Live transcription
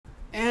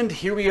And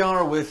here we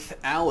are with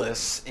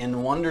Alice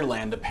in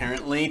Wonderland,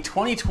 apparently.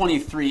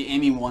 2023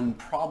 AIME I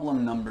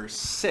Problem number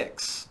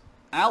 6.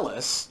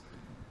 Alice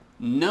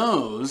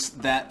knows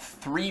that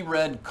 3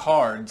 red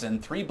cards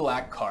and 3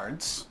 black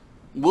cards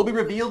will be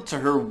revealed to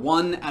her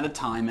one at a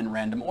time in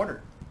random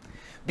order.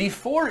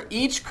 Before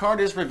each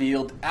card is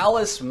revealed,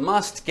 Alice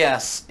must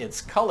guess its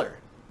color.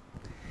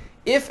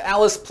 If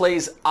Alice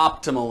plays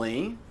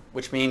optimally,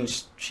 which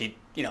means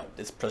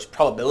there's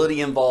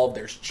probability involved,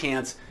 there's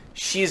chance,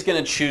 she's going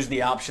to choose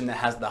the option that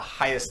has the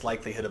highest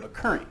likelihood of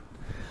occurring.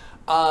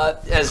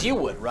 As you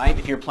would, right,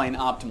 if you're playing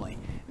optimally.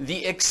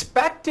 The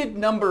expected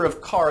number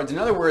of cards, in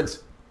other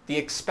words, the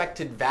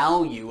expected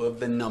value of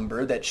the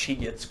number that she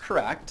gets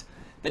correct,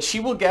 that she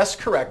will guess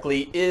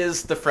correctly,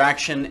 is the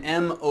fraction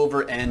m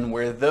over n,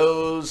 where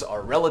those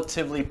are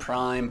relatively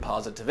prime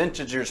positive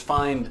integers.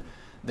 Find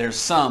their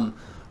sum.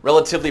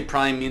 Relatively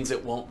prime means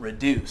it won't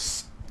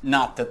reduce,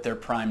 not that they're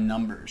prime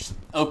numbers.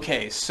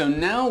 Okay, so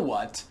now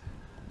what?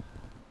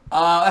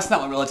 That's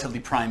not what relatively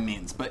prime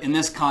means, but in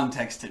this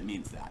context it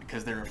means that,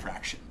 because they're a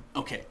fraction.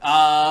 Okay,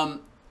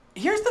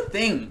 here's the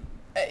thing.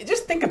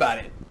 Just think about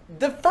it.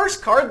 The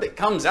first card that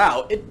comes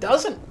out, it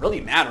doesn't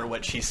really matter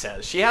what she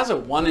says. She has a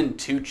 1 in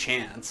 2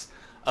 chance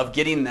of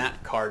getting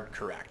that card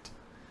correct.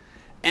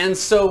 And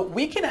so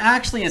we can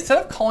actually, instead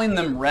of calling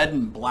them red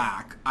and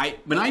black,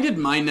 when I did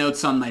my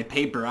notes on my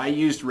paper, I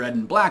used red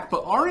and black,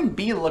 but R and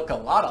B look a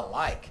lot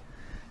alike.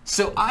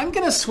 So I'm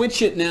going to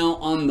switch it now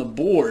on the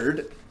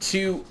board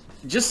to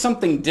just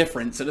something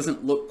different so it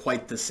doesn't look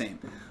quite the same.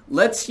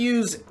 Let's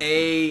use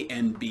A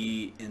and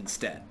B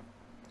instead.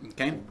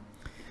 Okay?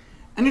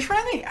 And you're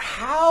trying to think,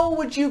 how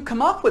would you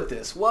come up with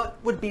this?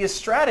 What would be a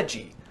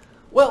strategy?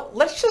 Well,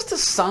 let's just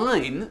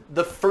assign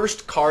the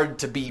first card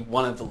to be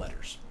one of the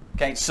letters.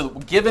 Okay, so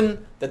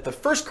given that the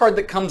first card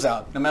that comes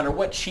out, no matter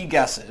what she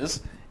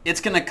guesses, it's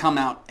going to come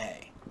out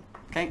A.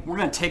 Okay, we're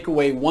going to take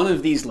away one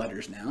of these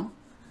letters now,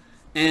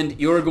 and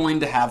you're going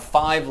to have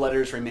 5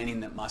 letters remaining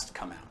that must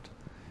come out.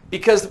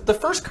 Because the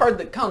first card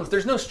that comes,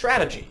 there's no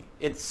strategy.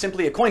 It's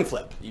simply a coin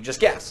flip. You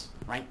just guess,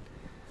 right?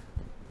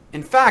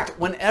 In fact,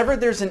 whenever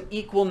there's an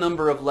equal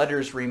number of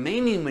letters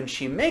remaining when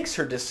she makes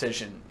her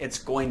decision, it's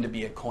going to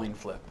be a coin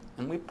flip.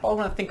 And we probably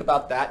want to think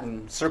about that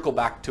and circle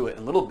back to it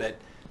a little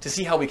bit to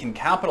see how we can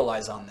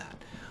capitalize on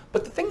that.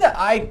 But the thing that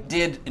I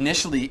did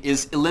initially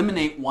is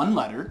eliminate one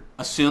letter,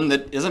 assume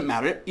that it doesn't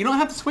matter. You don't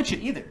have to switch it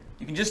either.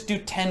 You can just do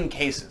 10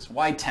 cases.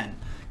 Why 10?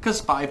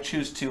 Because 5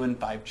 choose 2 and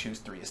 5 choose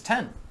 3 is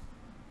 10.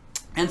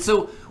 And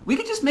so we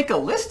could just make a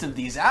list of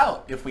these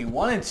out if we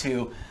wanted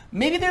to.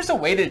 Maybe there's a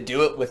way to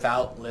do it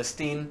without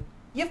listing.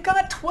 You've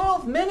got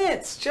 12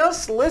 minutes.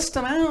 Just list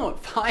them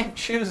out. 5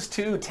 choose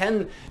 2,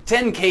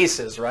 10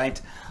 cases, right?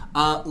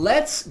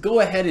 Let's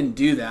go ahead and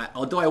do that.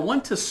 Although I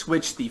want to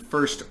switch the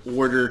first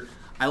order.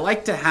 I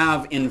like to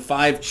have in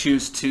 5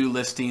 choose 2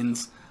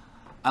 listings,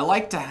 I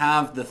like to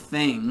have the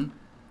thing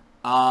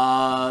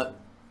on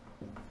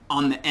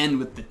the end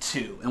with the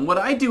 2. And what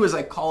I do is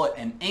I call it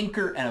an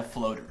anchor and a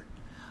floater.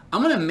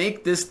 I'm going to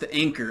make this the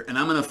anchor, and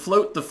I'm going to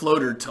float the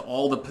floater to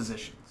all the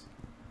positions,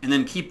 and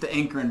then keep the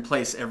anchor in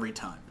place every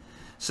time.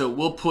 So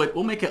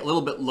we'll make it a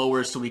little bit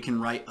lower so we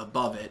can write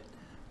above it.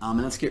 And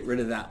let's get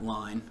rid of that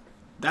line.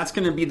 That's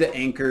going to be the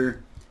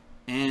anchor,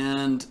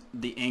 and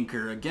the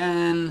anchor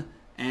again,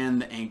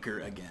 and the anchor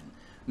again.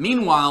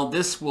 Meanwhile,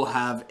 this will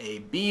have a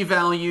B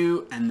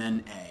value and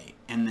then A,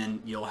 and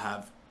then you'll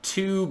have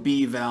 2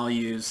 B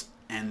values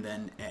and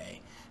then A,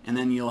 and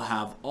then you'll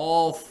have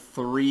all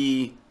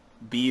 3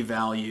 B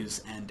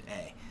values and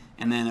A.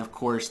 And then of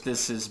course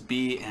this is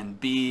B and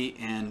B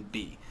and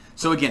B.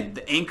 So again,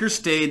 the anchor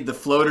stayed, the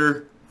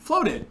floater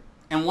floated.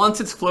 And once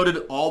it's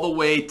floated all the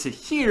way to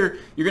here,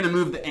 you're going to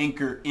move the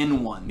anchor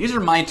in 1. These are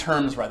my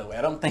terms, by the way.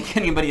 I don't think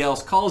anybody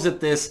else calls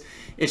it this.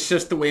 It's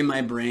just the way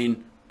my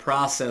brain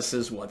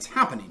processes what's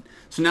happening.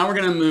 So now we're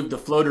going to move the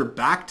floater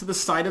back to the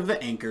side of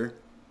the anchor,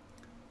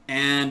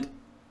 and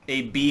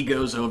a B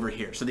goes over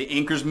here. So the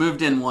anchor's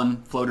moved in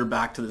 1, floater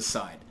back to the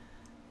side.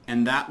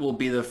 And that will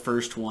be the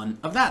first one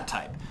of that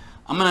type.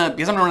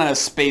 Because I'm gonna run out of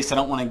space, I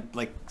don't want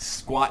to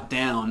squat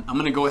down. I'm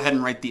gonna go ahead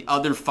and write the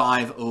other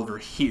 5 over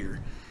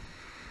here.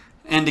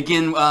 And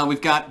again,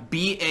 we've got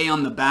BA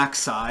on the back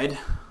side.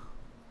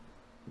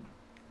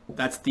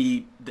 That's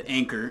the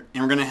anchor,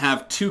 and we're gonna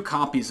have 2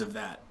 copies of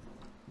that.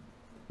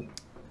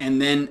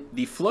 And then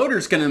the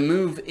floater's gonna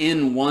move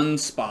in 1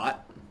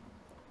 spot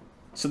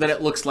so that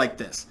it looks like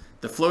this.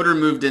 The floater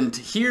moved into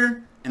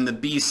here, and the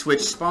B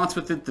switched spots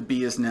with it. The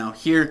B is now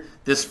here.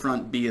 This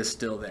front B is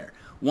still there.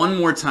 One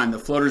more time, the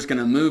floater's going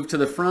to move to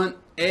the front,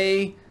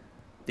 A.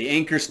 The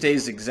anchor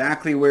stays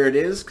exactly where it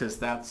is, because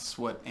that's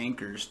what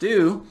anchors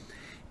do.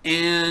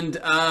 And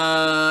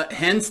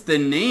hence the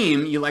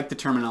name. You like the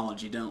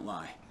terminology, don't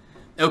lie.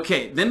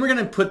 Okay, then we're going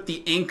to put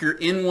the anchor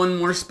in 1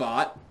 more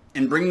spot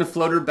and bring the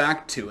floater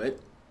back to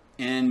it.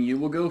 And you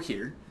will go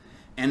here.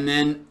 And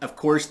then, of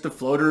course, the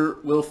floater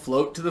will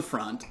float to the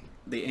front.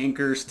 The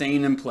anchor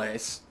staying in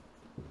place.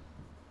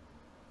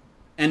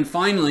 And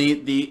finally,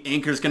 the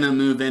anchor is going to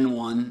move in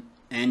 1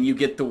 and you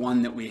get the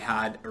one that we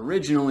had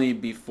originally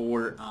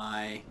before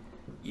I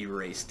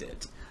erased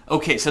it.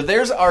 Okay, so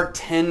there's our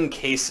 10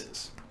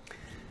 cases.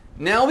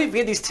 Now we've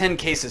got these 10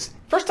 cases.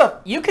 First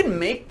off, you can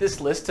make this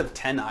list of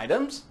 10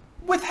 items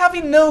with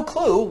having no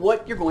clue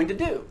what you're going to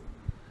do.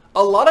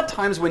 A lot of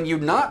times when you're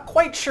not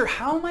quite sure,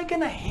 how am I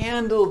going to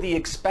handle the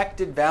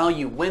expected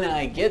value when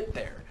I get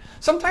there?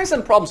 Sometimes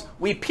in problems,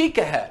 we peek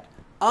ahead.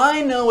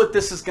 I know what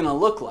this is going to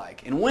look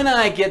like, and when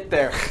I get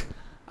there,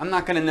 I'm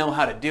not going to know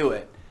how to do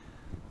it.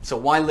 So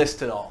why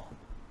list it all?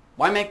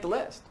 Why make the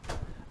list?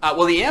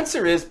 Well, the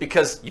answer is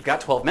because you've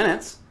got 12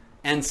 minutes,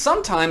 and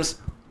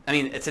sometimes, I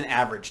mean, it's an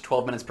average,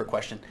 12 minutes per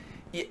question.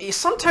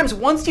 Sometimes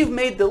once you've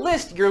made the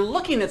list, you're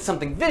looking at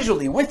something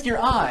visually with your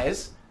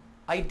eyes,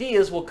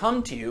 ideas will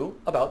come to you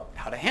about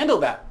how to handle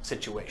that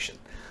situation.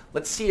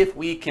 Let's see if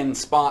we can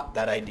spot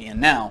that idea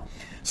now.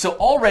 So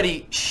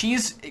already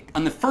she's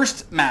on the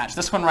first match,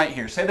 this one right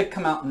here, say they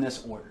come out in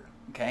this order,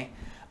 okay?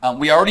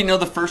 We already know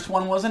the first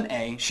one was an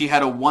A. She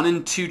had a 1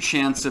 in 2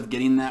 chance of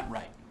getting that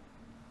right.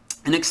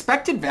 An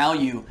expected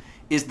value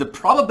is the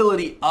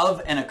probability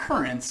of an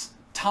occurrence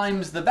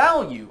times the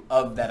value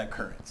of that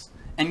occurrence.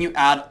 And you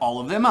add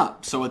all of them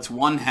up. So it's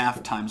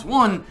 1/2 times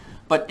 1,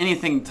 but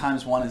anything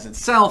times 1 is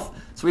itself,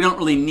 so we don't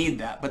really need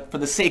that. But for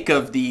the sake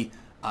of the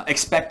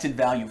expected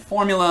value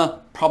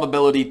formula,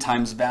 probability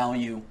times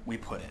value, we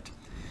put it.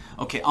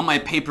 Okay, on my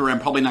paper, I'm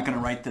probably not going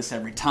to write this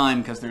every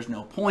time because there's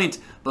no point,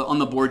 but on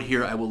the board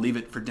here, I will leave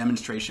it for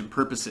demonstration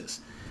purposes.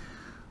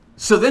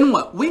 So then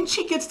what? When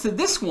she gets to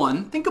this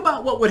one, think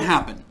about what would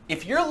happen.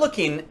 If you're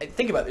looking,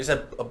 think about it, there's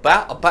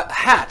a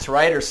hat,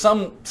 right, or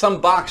some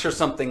box or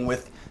something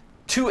with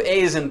 2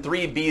 A's and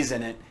 3 B's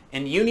in it,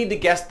 and you need to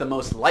guess the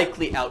most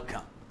likely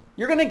outcome.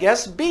 You're going to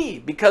guess B,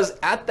 because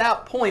at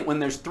that point when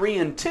there's 3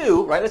 and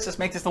 2, right, let's just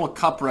make this little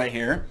cup right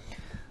here.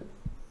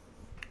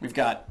 We've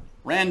got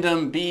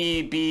random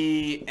B,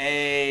 B,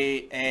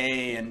 A,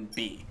 and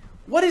B.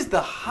 What is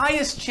the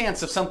highest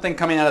chance of something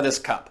coming out of this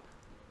cup?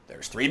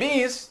 There's 3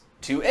 B's,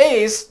 2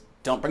 A's.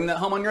 Don't bring that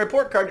home on your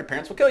report card. Your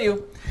parents will kill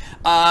you.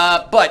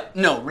 But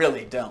no,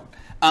 really don't.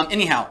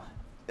 Anyhow,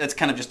 that's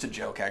kind of just a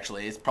joke,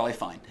 actually. It's probably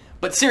fine.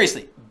 But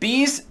seriously,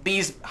 B's,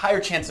 higher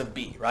chance of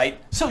B, right?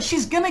 So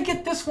she's going to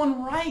get this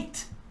one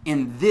right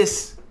in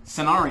this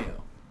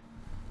scenario.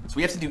 So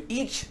we have to do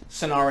each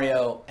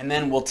scenario, and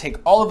then we'll take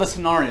all of the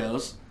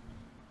scenarios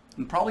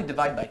and probably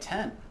divide by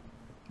 10,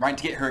 right,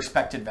 to get her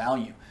expected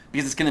value,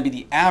 because it's going to be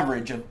the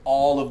average of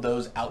all of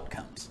those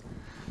outcomes.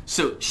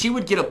 So she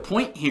would get a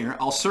point here.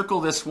 I'll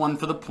circle this one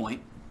for the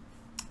point.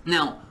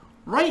 Now,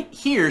 right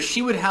here,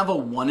 she would have a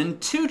 1 in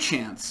 2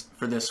 chance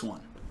for this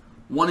one.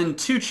 1 in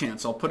 2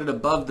 chance. I'll put it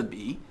above the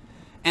B.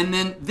 And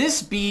then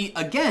this B,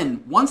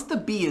 again, once the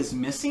B is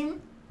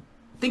missing,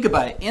 think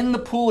about it. In the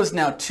pool is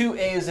now 2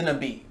 A's and a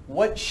B.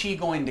 What's she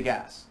going to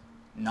guess?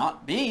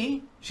 Not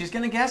B. She's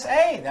going to guess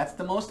A. That's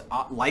the most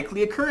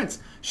likely occurrence.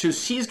 So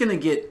she's going to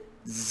get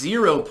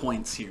 0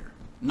 points here.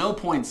 No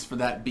points for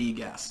that B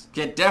guess.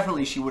 Okay,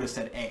 definitely she would have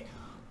said A.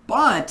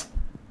 But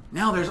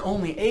now there's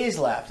only A's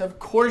left. Of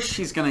course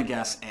she's going to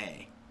guess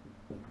A.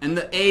 And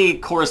the A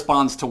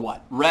corresponds to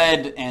what?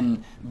 Red,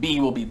 and B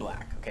will be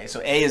black. Okay,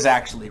 so A is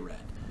actually red.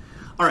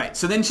 All right,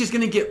 so then she's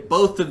going to get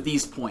both of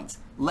these points.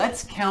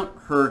 Let's count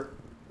her.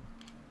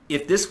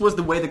 If this was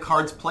the way the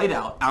cards played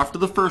out after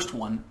the first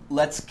one,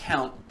 let's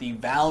count the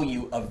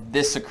value of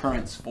this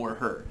occurrence for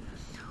her.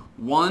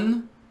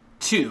 1,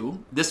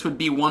 2, this would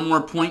be 1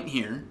 more point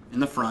here in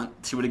the front.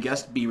 She would have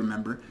guessed B,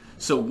 remember.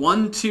 So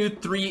 1, 2,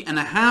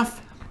 3.5,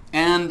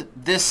 and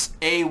this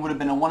A would have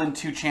been a 1 in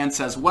 2 chance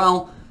as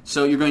well.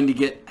 So you're going to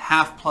get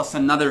half plus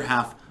another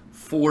half,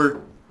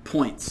 4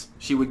 points.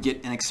 She would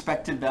get an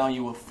expected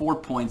value of 4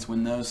 points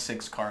when those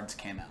 6 cards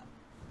came out.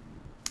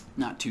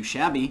 Not too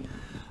shabby.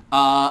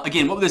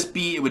 Again, what would this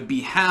be? It would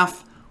be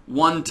half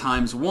 1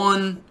 times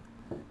 1.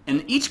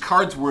 And each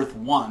card's worth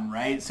 1,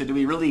 right? So do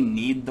we really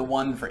need the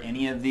 1 for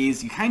any of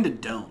these? You kind of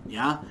don't,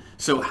 yeah?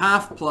 So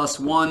half plus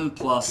 1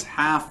 plus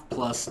half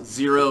plus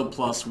 0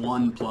 plus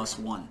 1 plus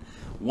 1.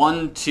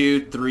 1,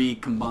 2, 3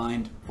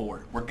 combined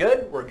 4. We're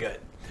good? We're good.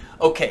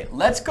 Okay,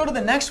 let's go to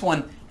the next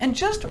one and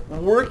just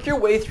work your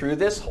way through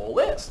this whole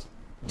list.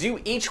 Do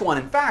each one.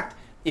 In fact,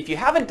 if you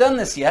haven't done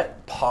this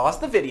yet, pause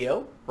the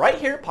video right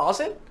here,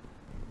 pause it,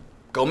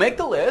 go make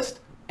the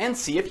list, and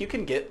see if you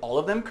can get all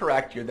of them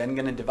correct. You're then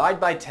going to divide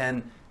by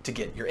 10 to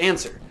get your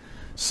answer.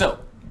 So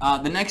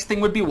the next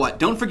thing would be what?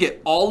 Don't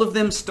forget, all of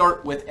them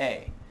start with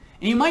A.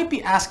 And you might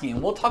be asking,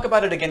 and we'll talk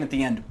about it again at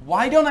the end,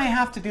 why don't I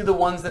have to do the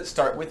ones that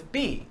start with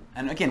B?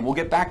 And again, we'll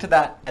get back to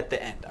that at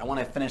the end. I want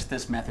to finish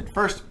this method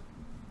first.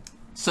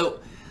 So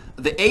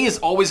the A is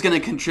always going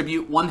to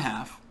contribute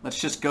 1/2. Let's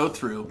just go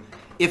through.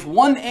 If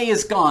 1A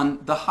is gone,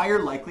 the higher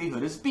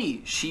likelihood is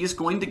B. She is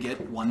going to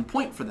get 1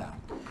 point for that.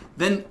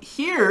 Then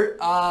here,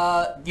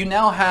 you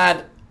now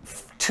had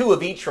 2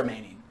 of each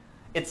remaining.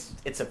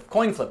 It's a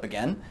coin flip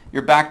again.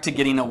 You're back to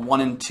getting a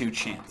 1 in 2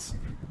 chance.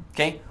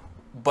 Okay?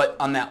 But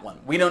on that one,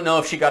 we don't know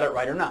if she got it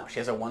right or not. She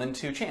has a 1 in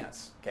 2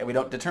 chance. Okay? We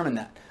don't determine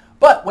that.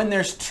 But when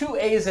there's two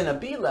A's and a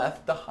B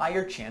left, the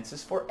higher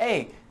chances for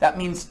A. That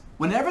means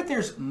whenever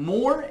there's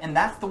more and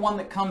that's the one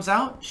that comes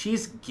out,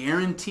 she's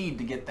guaranteed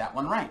to get that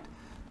one right.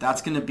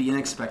 That's going to be an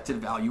expected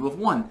value of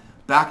 1.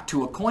 Back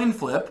to a coin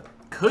flip,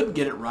 could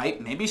get it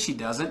right, maybe she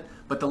doesn't,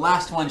 but the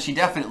last one she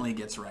definitely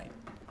gets right.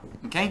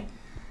 Okay?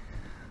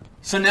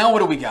 So now what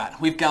do we got?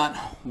 We've got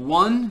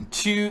 1,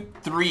 2,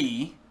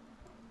 3,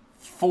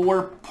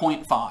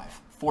 4.5.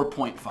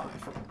 4.5.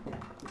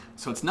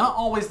 So it's not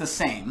always the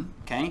same,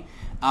 okay?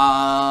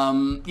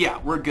 Yeah,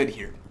 we're good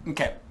here.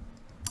 Okay.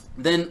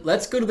 Then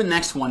let's go to the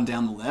next one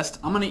down the list.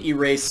 I'm going to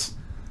erase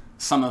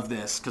some of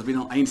this because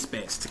I need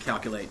space to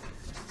calculate.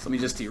 So let me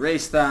just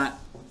erase that,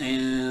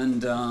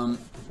 and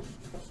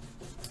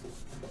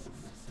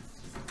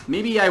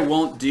maybe I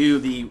won't do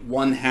the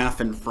 1/2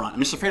 in front. I'm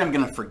just afraid I'm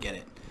going to forget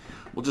it.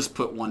 We'll just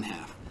put 1/2.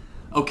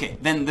 Okay,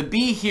 then the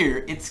B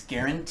here, it's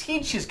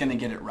guaranteed she's going to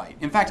get it right.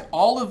 In fact,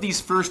 all of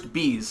these first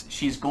B's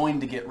she's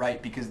going to get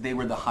right because they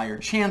were the higher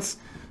chance.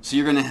 So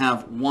you're going to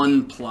have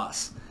 1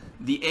 plus.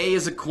 The A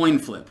is a coin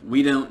flip.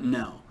 We don't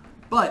know.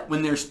 But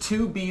when there's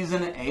two B's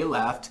and an A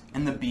left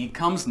and the B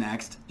comes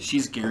next,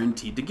 she's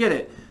guaranteed to get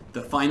it.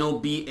 The final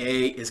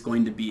BA is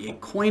going to be a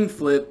coin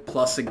flip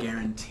plus a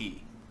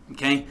guarantee.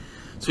 Okay?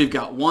 So we've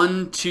got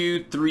 1,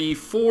 2, 3,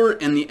 4,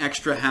 and the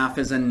extra half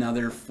is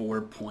another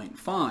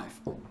 4.5.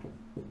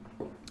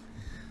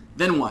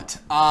 Then what?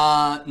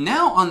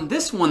 Now on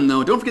this one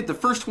though, don't forget the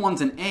first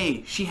one's an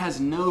A. She has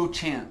no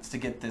chance to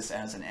get this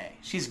as an A.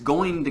 She's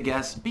going to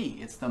guess B.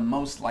 It's the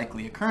most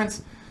likely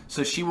occurrence,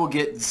 so she will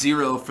get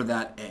 0 for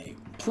that A.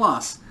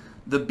 Plus,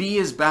 the B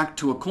is back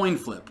to a coin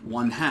flip,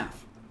 1/2.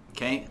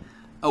 Okay?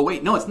 Oh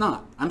wait, no it's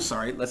not. I'm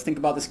sorry. Let's think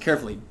about this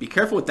carefully. Be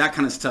careful with that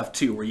kind of stuff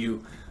too, where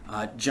you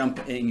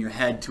jump in your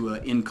head to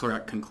an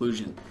incorrect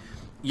conclusion.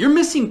 You're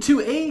missing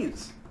two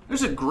A's.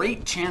 There's a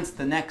great chance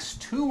the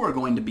next two are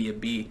going to be a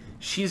B.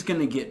 She's going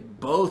to get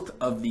both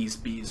of these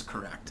B's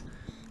correct.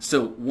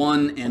 So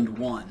 1 and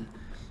 1.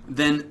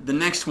 Then the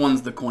next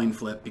one's the coin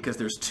flip because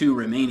there's 2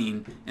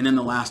 remaining, and then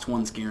the last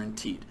one's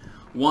guaranteed.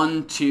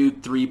 1, 2,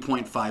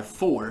 3.5,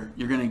 4.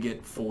 You're going to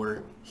get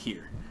 4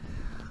 here.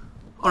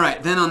 All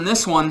right, then on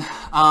this one,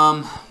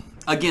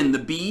 again, the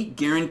B,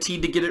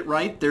 guaranteed to get it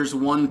right. There's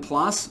 1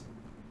 plus.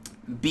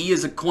 B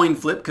is a coin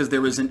flip because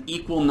there was an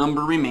equal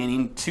number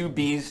remaining, 2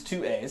 B's,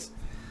 2 A's.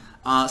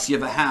 So you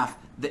have a half.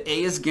 The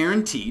A is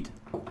guaranteed.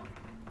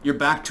 You're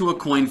back to a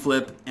coin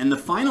flip, and the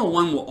final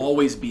one will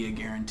always be a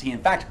guarantee.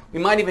 In fact, we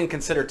might even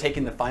consider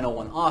taking the final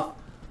one off,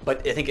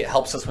 but I think it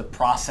helps us with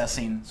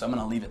processing, so I'm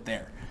going to leave it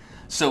there.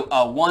 So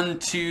 1,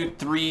 2,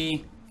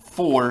 3,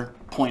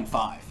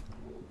 4.5.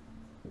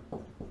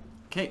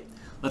 Okay,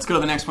 let's go to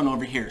the next one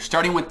over here.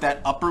 Starting with that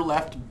upper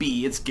left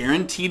B, it's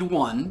guaranteed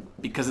 1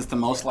 because it's the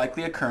most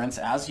likely occurrence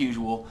as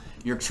usual.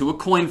 You're to a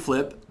coin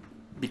flip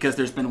because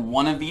there's been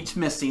 1 of each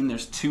missing.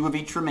 There's 2 of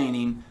each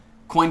remaining.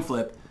 Coin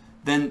flip.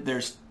 Then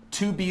there's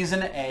 2 B's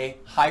and an A.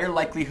 Higher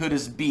likelihood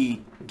is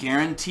B.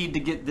 Guaranteed to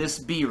get this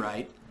B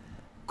right.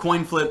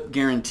 Coin flip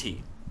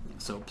guarantee.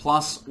 So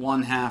plus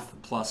 1/2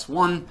 plus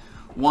 1.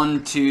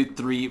 1, 2,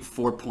 3,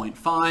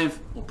 4.5.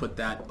 We'll put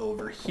that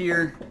over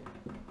here.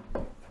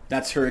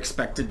 That's her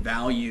expected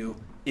value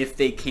if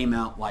they came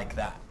out like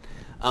that.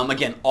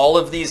 Again, all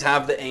of these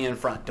have the A in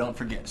front. Don't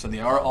forget. So they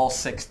are all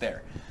 6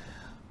 there.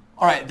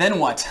 All right, then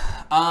what?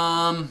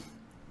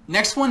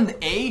 Next one, the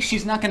A,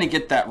 she's not going to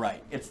get that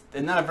right. It's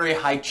not a very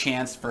high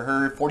chance for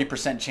her,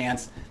 40%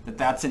 chance that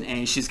that's an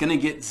A. She's going to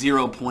get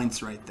 0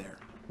 points right there.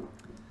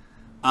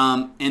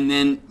 And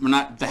then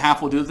the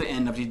half we'll do at the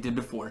end of what you did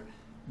before.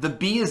 The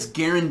B is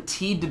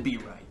guaranteed to be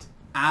right,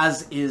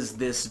 as is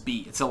this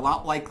B. It's a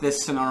lot like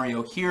this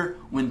scenario here.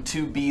 When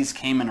 2 B's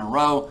came in a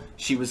row,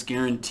 she was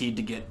guaranteed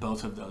to get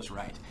both of those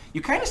right.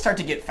 You kind of start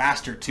to get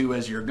faster too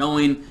as you're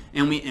going,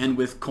 and we end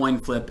with coin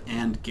flip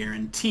and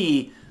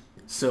guarantee.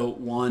 So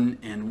 1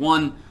 and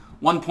 1,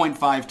 1.5,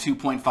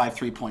 2.5,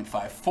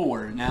 3.5,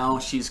 4. Now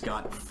she's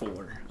got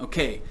 4.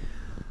 Okay,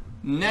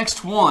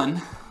 next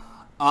one,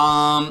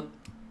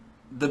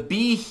 the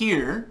B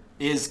here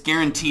is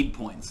guaranteed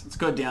points. Let's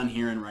go down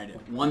here and write it.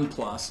 1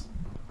 plus,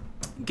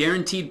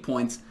 guaranteed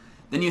points.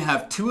 Then you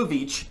have 2 of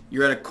each.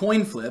 You're at a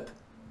coin flip,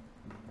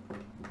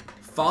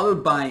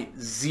 followed by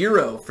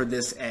 0 for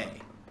this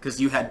A. Because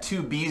you had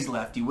 2 B's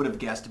left, you would have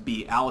guessed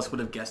B. Alice would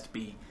have guessed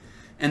B.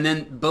 And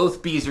then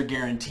both B's are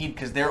guaranteed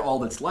because they're all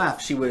that's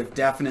left. She would have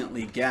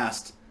definitely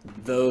guessed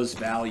those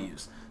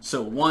values.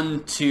 So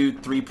 1, 2,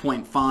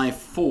 3.5,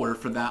 4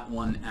 for that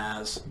one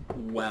as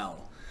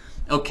well.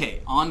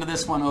 Okay, on to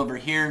this one over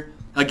here.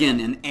 Again,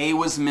 an A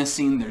was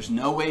missing. There's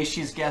no way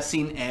she's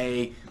guessing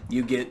A.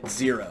 You get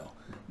 0.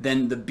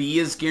 Then the B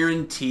is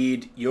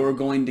guaranteed. You're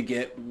going to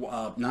get,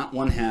 not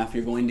 1/2,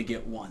 you're going to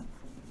get 1.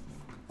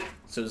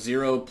 So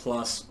 0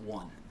 plus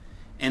 1.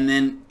 And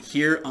then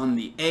here on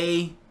the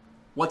A,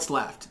 what's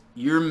left?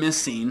 You're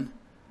missing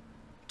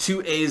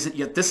 2 A's,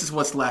 yet this is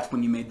what's left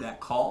when you made that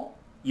call.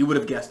 You would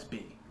have guessed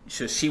B.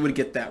 So she would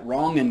get that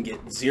wrong and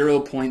get 0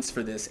 points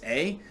for this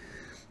A.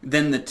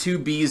 Then the two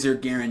B's are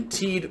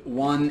guaranteed,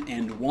 1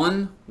 and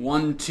 1.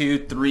 1,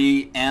 2,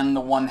 3, and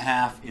the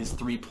 1/2 is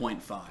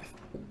 3.5.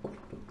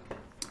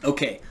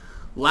 Okay,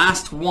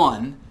 last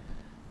one.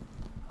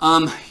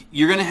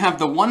 You're going to have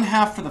the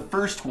 1/2 for the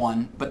first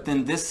one, but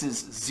then this is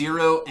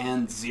 0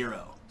 and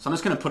 0. So I'm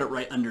just going to put it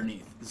right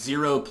underneath.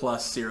 0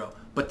 plus 0.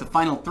 But the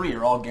final three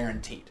are all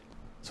guaranteed.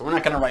 So we're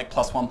not going to write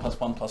plus 1 plus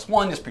 1 plus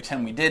 1. Just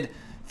pretend we did.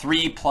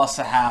 3 plus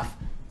 1/2,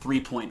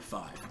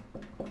 3.5.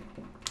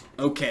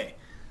 Okay,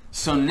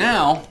 so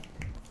now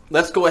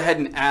let's go ahead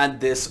and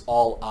add this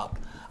all up.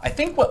 I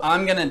think what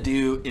I'm going to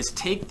do is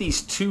take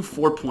these two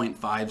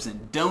 4.5s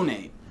and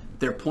donate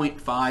their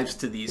 0.5s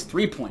to these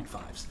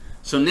 3.5s.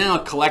 So now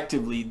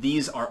collectively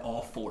these are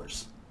all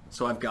 4s.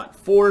 So I've got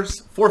 4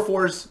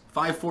 4s,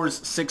 5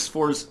 4s, 6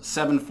 4s,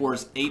 7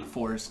 4s, 8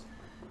 4s,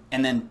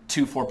 and then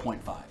two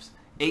 4.5s.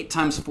 8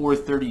 times 4,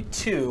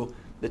 32.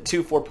 The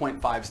two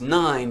 4.5s,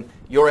 9.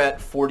 You're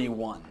at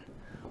 41.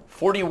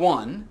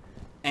 41,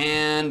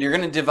 and you're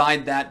going to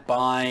divide that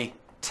by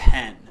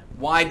 10.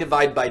 Why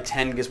divide by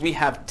 10? Because we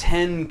have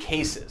 10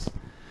 cases.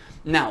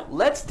 Now,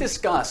 let's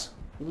discuss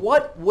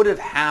what would have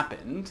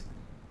happened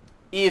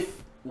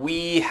if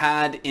we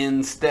had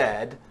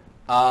instead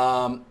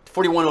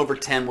 41 over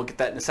 10. We'll get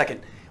that in a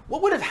second.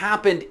 What would have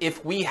happened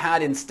if we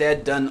had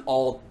instead done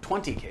all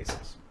 20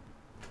 cases?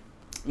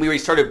 We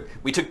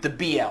took the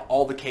B out,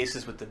 all the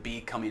cases with the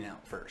B coming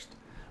out first,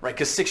 right?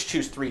 Because 6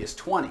 choose 3 is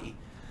 20.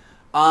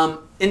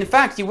 In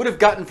fact, you would have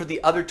gotten for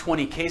the other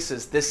 20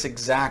 cases this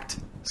exact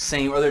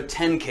same, or other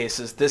 10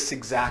 cases, this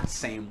exact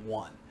same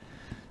one.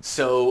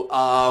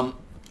 So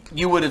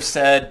you would have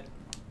said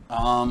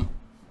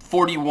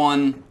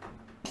 41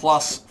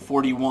 plus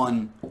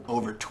 41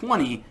 over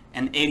 20,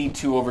 and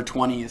 82 over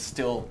 20 is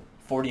still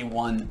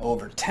 41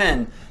 over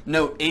 10.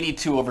 Note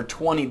 82 over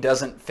 20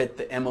 doesn't fit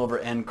the m over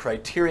n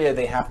criteria.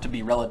 They have to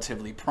be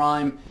relatively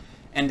prime,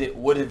 and it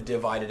would have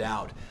divided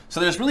out. So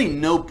there's really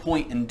no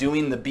point in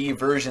doing the B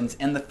versions,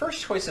 and the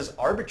first choice is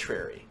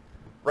arbitrary,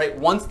 right?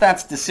 Once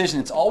that's decision,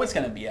 it's always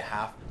going to be a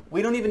half.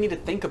 We don't even need to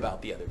think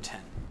about the other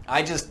 10.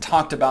 I just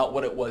talked about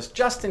what it was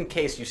just in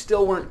case you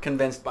still weren't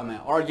convinced by my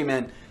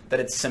argument that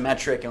it's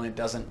symmetric and it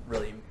doesn't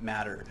really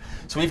matter.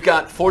 So we've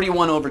got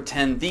 41 over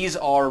 10. These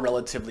are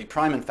relatively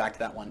prime. In fact,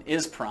 that one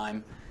is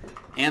prime.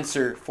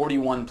 Answer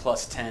 41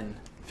 plus 10,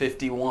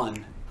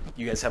 51.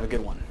 You guys have a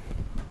good one.